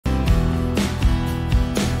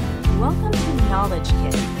Knowledge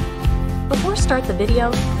Kit. Before start the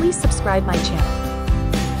video, please subscribe my channel.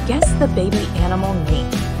 Guess the baby animal name.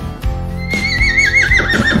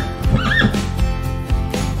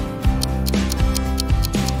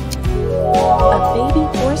 A baby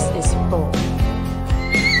horse is full.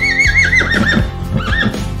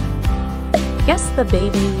 Guess the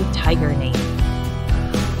baby tiger name.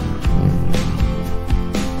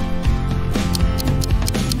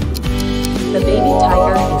 The baby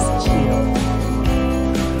tiger is Chio.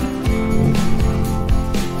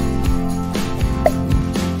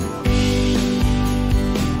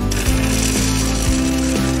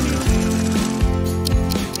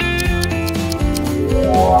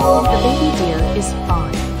 The baby deer is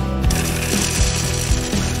Fawn.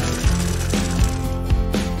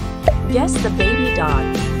 Guess the baby dog.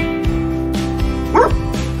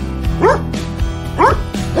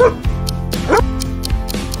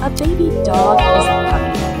 A baby dog is a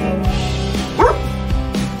puppy.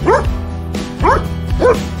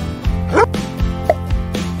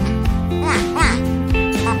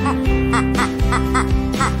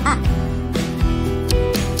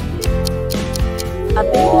 A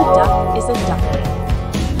baby duck is a duckling.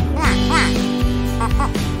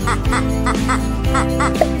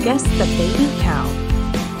 Guess the baby cow.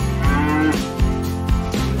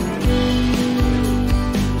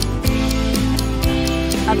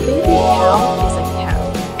 A baby cow is a cow.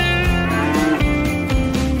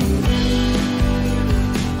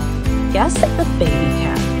 Guess the baby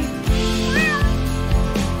cow.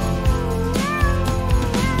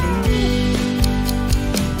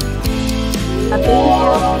 A baby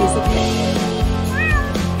cow is a pig.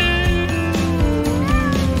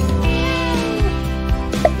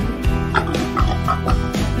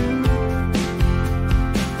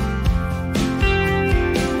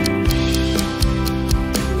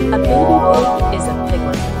 A baby pig is a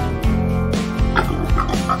piglet.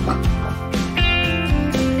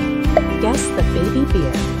 Guess the baby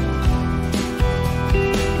bear.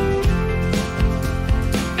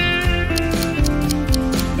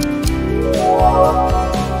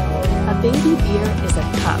 A baby deer is a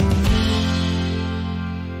cub.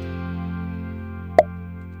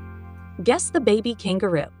 Guess the baby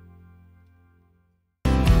kangaroo.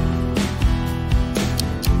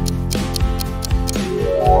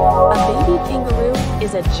 A baby kangaroo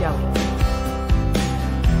is a joey.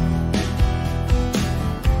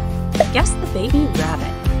 Guess the baby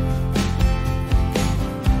rabbit.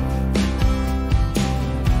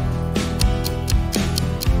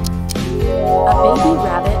 A baby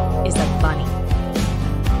rabbit is a bunny.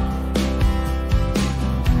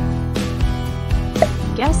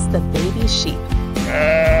 Guess the baby sheep.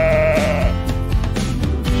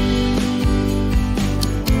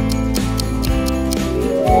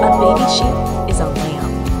 A baby sheep is a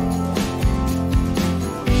lamb.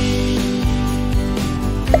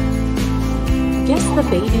 Guess the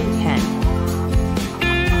baby hen.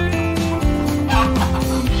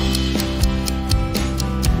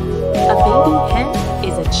 A baby hen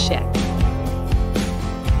is a chick.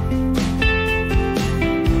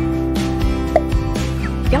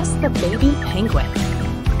 Guess the baby penguin.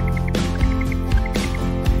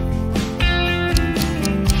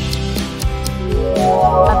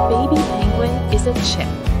 A baby penguin is a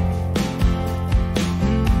chick.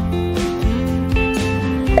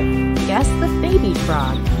 Guess the baby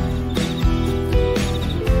frog.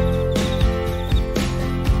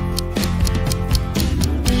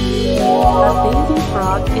 A baby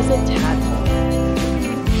frog is a tadpole.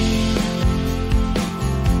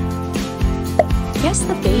 Guess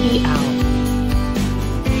the baby owl.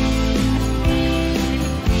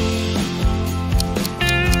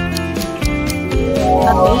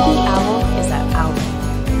 A baby owl is an owlet.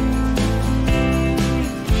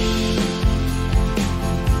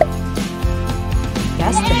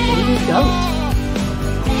 Guess the baby goat.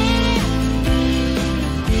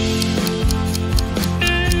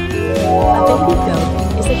 A baby goat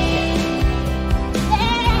is a kid.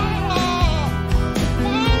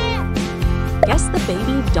 Guess the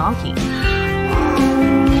baby donkey.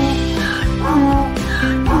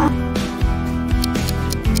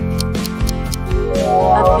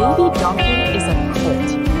 A baby donkey is a colt.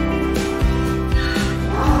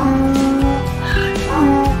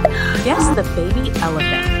 Guess the baby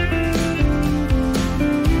elephant.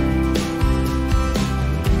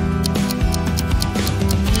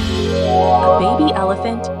 A baby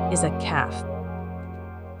elephant is a calf.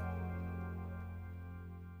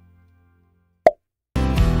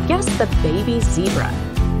 Guess the baby zebra.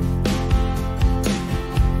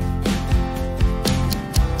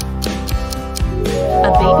 A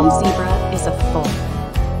baby zebra is a foal.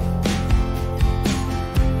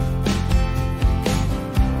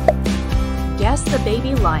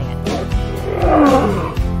 baby lion.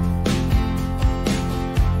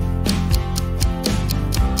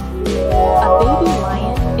 A baby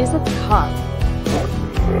lion is a cub.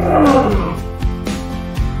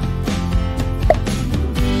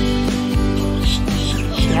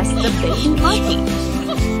 Guess the baby monkey.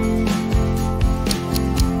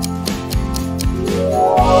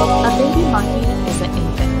 A baby monkey is an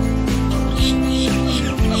infant.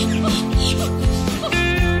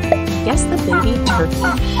 Guess the baby turkey.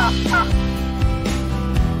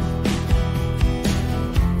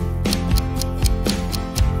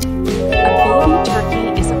 A baby turkey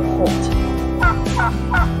is a colt.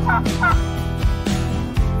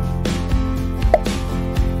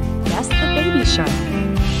 Guess the baby shark.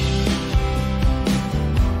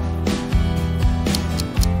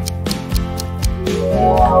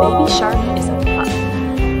 A baby shark is a pup.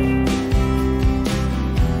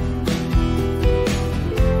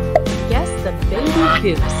 Guess the baby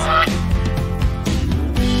goose.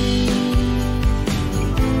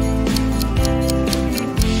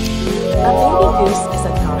 A baby goose is a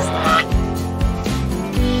gosling.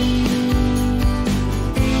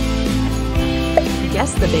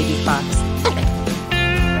 Guess the baby fox.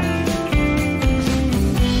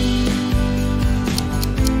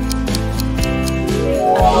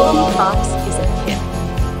 A baby fox is a kit.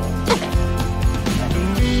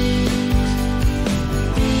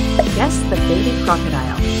 Guess the baby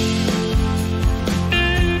crocodile.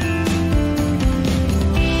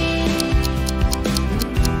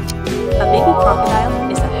 A baby crocodile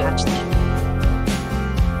is a hatchling.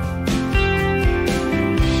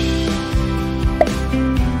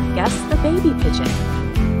 Guess the baby pigeon.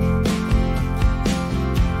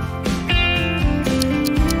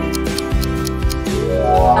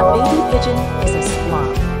 A baby pigeon is a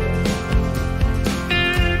sloth.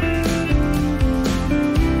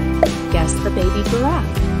 Guess the baby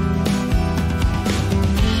giraffe.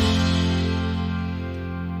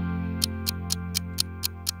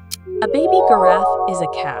 A baby giraffe is a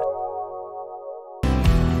cat.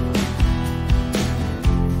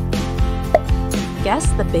 Guess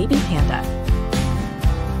the baby panda.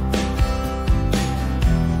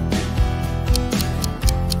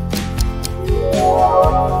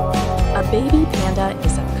 A baby panda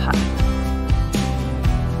is a